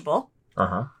super watchable.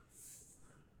 Uh-huh.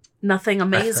 Nothing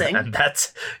amazing. And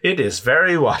it is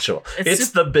very watchable. It's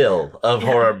super- the Bill of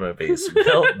horror movies.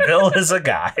 Bill is a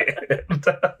guy.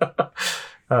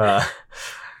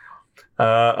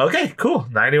 Okay, cool.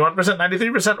 91%,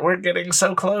 93%. We're getting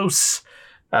so close.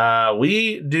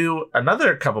 We do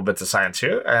another couple bits of science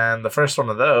here, and the first one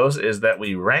of those is that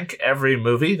we rank every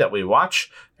movie that we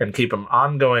watch and keep an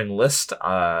ongoing list,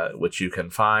 which you can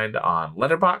find on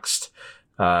Letterboxd.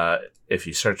 If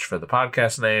you search for the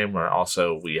podcast name, or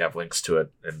also we have links to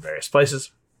it in various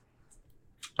places.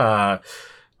 Our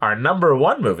number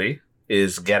one movie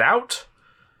is Get Out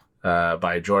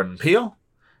by Jordan Peele.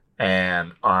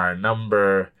 And our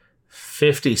number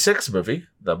 56 movie,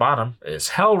 the bottom, is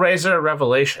Hellraiser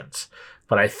Revelations.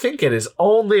 But I think it is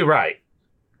only right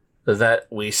that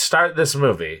we start this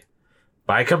movie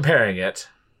by comparing it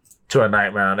to A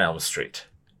Nightmare on Elm Street,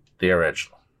 the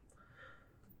original.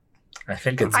 I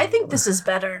think this is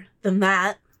better than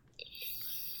that.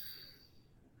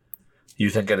 You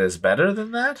think it is better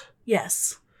than that?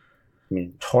 Yes.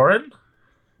 Torin?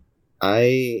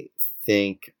 I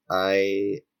think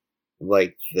I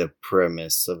like the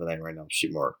premise of A Nightmare on Elm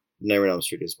Street more. Nightmare on Elm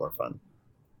Street is more fun.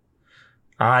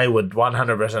 I would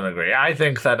 100% agree. I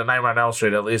think that A Nightmare on Elm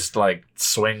Street at least like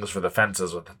swings for the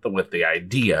fences with the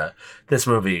idea. This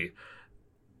movie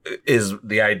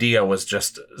the idea was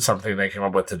just something they came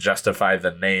up with to justify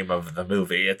the name of the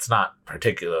movie. It's not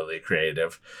particularly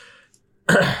creative.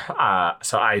 So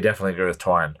I definitely agree with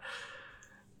Torin.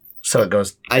 So it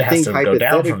goes. I think to go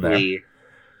down from there.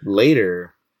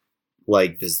 Later,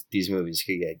 like these movies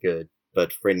could get good,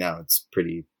 but right now it's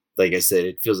pretty. Like I said,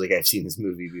 it feels like I've seen this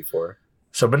movie before.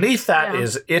 So beneath that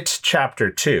is It Chapter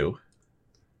 2.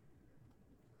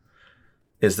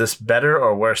 Is this better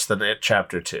or worse than It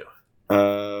Chapter 2?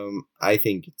 I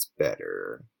think it's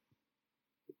better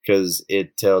because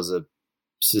it tells a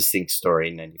succinct story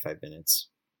in 95 minutes.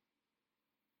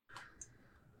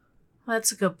 Well,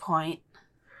 that's a good point.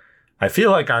 I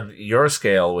feel like on your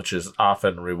scale, which is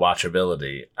often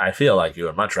rewatchability, I feel like you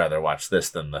would much rather watch this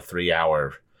than the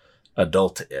 3-hour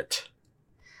adult It.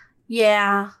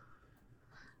 Yeah.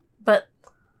 But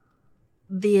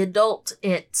the adult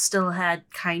It still had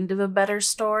kind of a better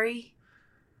story.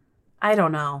 I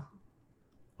don't know.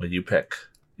 Well, you pick.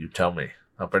 You tell me.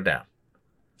 Up or down.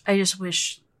 I just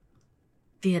wish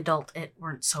the adult It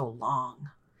weren't so long.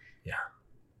 Yeah.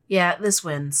 Yeah, this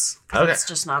wins. Okay. It's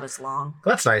just not as long.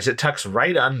 That's nice. It tucks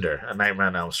right under A Nightmare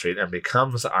on Elm Street and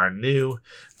becomes our new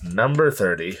number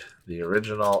 30, the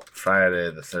original Friday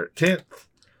the 13th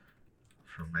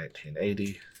from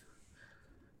 1980,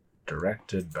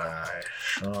 directed by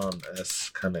Sean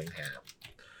S. Cunningham,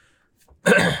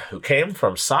 who came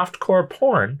from softcore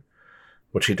porn,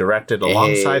 which he directed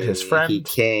alongside his friend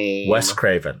Wes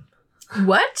Craven.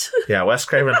 What? Yeah, Wes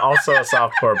Craven, also a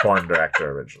softcore porn director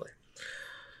originally.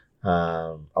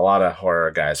 A lot of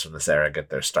horror guys from this era get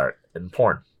their start in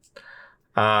porn.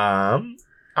 All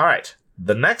right.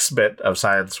 The next bit of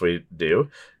science we do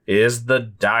is the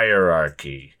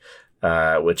diarchy,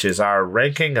 which is our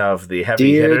ranking of the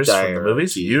heavy hitters from the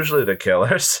movies, usually the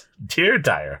killers. Dear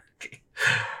diarchy.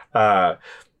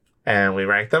 And we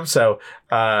rank them. So,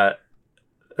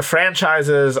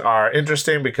 franchises are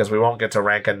interesting because we won't get to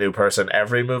rank a new person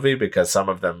every movie because some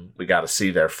of them we got to see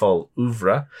their full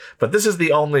oeuvre. But this is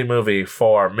the only movie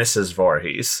for Mrs.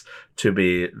 Voorhees to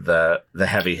be the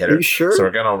heavy hitter. Are you sure? So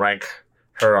we're going to rank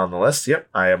her on the list. Yep,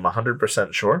 I am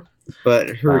 100% sure.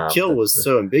 But her kill was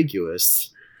so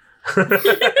ambiguous.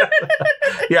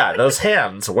 Yeah, those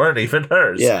hands weren't even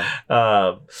hers. Yeah.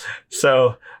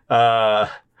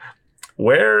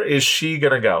 Where is she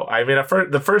going to go? I mean,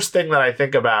 the first thing that I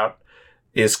think about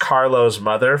is Carlo's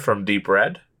mother from Deep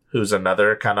Red, who's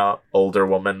another kind of older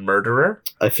woman murderer.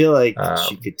 I feel like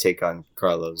she could take on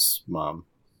Carlo's mom.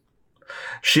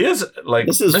 She is, like,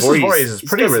 Mrs. Voorhees is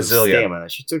pretty resilient. Stamina.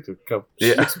 She took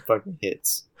some fucking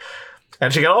hits.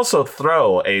 And she can also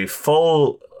throw a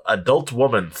full adult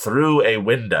woman through a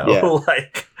window,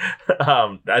 like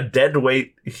a dead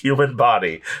weight human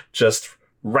body, just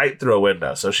right through a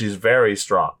window. So she's very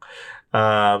strong.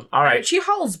 All right. She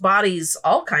hauls bodies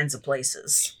all kinds of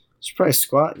places. She's probably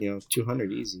squat,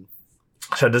 200 easy.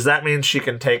 So does that mean she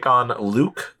can take on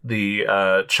Luke,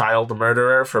 the child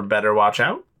murderer from Better Watch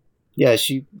Out? Yeah,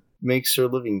 she makes her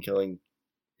living killing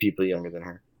people younger than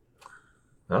her.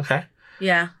 Okay.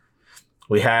 Yeah.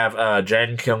 We have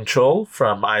Jang Kyung-chul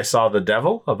from I Saw the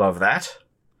Devil above that.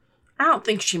 I don't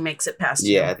think she makes it past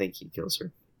Yeah, him. I think he kills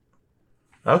her.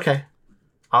 Okay.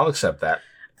 I'll accept that.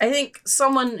 I think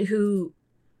someone who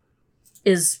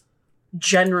is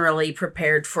generally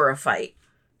prepared for a fight.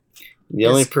 The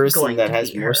only person going that to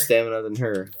has beat more her. stamina than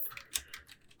her.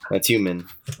 That's human.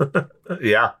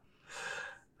 Yeah.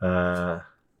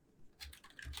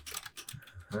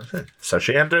 So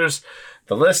she enters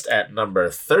the list at number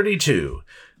 32.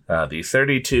 The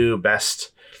 32nd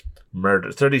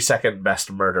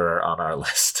best murderer on our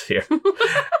list here.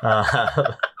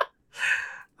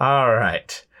 All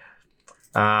right.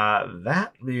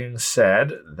 That being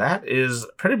said, that is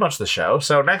pretty much the show.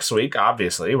 So next week,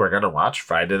 obviously, we're going to watch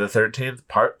Friday the 13th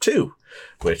Part 2,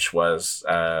 which was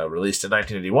released in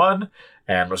 1981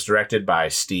 and was directed by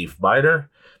Steve Miner,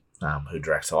 who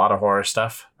directs a lot of horror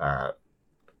stuff.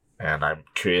 And I'm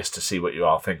curious to see what you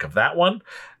all think of that one.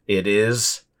 It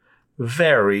is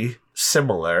very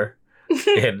similar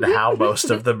in how most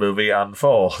of the movie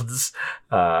unfolds.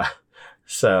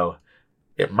 So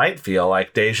it might feel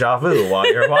like deja vu while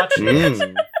you're watching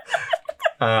it.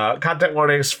 Content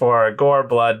warnings for gore,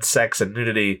 blood, sex, and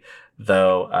nudity,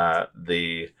 though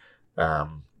the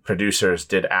producers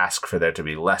did ask for there to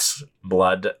be less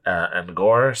blood and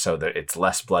gore, so that it's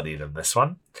less bloody than this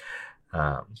one.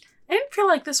 I didn't feel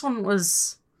like this one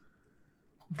was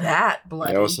that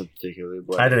bloody. It wasn't particularly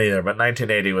bloody. I didn't either, but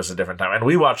 1980 was a different time. And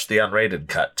we watched the unrated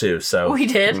cut, too, so We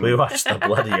did. we watched the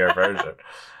bloodier version.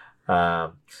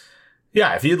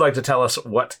 Yeah, if you'd like to tell us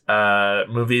what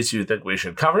movies you think we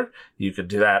should cover, you can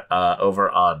do that over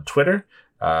on Twitter,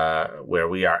 where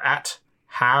we are at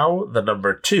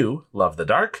How2 Love the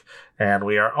Dark, and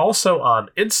we are also on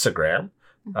Instagram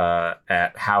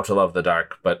at How to Love the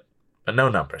Dark, but no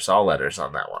numbers, all letters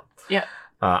on that one. Yeah.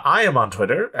 I am on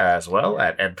Twitter as well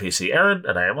at NPC Aaron,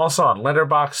 and I am also on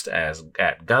Letterboxd as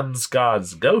at Guns,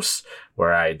 Gods, Ghosts,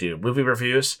 where I do movie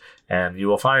reviews, and you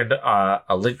will find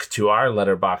a link to our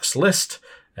Letterboxd list,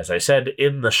 as I said,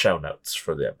 in the show notes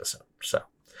for the episode. So,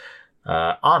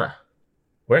 Anna,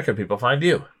 where can people find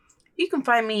you? You can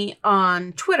find me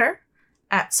on Twitter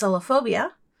at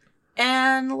Celophobia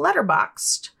and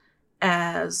Letterboxd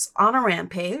as Anna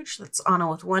Rampage. That's Anna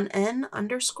with one N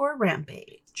 _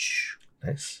 Rampage.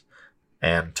 Nice.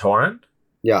 And Torin?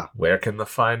 Yeah. Where can the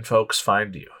fine folks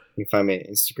find you? You can find me on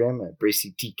Instagram at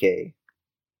BracyTK.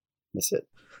 That's it.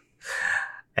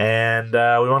 And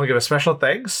we want to give a special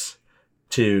thanks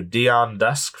to Dion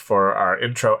Dusk for our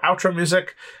intro-outro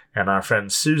music, and our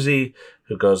friend Susie,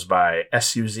 who goes by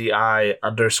SUZI_draws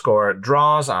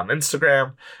on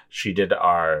Instagram. She did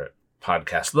our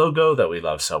podcast logo that we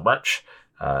love so much.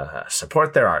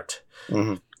 Support their art.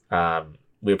 Mm-hmm.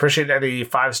 We appreciate any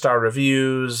 5-star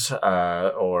reviews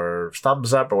or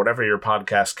thumbs up or whatever your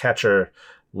podcast catcher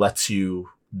lets you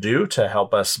do to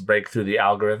help us break through the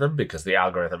algorithm, because the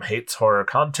algorithm hates horror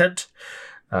content,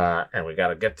 and we got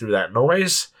to get through that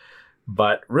noise.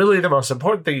 But really the most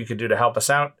important thing you can do to help us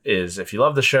out is, if you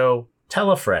love the show, tell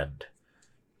a friend.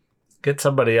 Get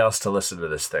somebody else to listen to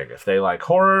this thing. If they like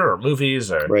horror or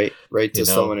movies or... Write to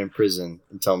someone in prison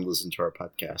and tell them to listen to our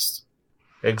podcast.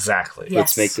 Exactly. Yeah.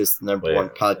 Let's make this the number one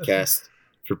podcast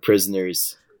for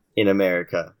prisoners in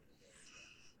America.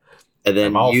 And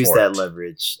then use that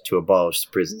leverage to abolish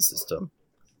the prison system.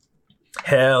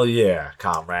 Hell yeah,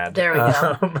 comrade. There we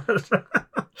go.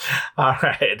 All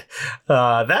right.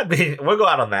 We'll go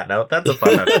out on that note. That's a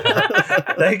fun note.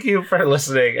 Thank you for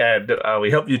listening, and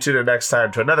we hope you tune in next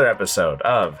time to another episode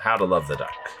of How to Love the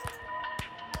Dark.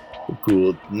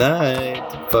 Good night,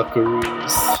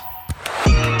 fuckaroos.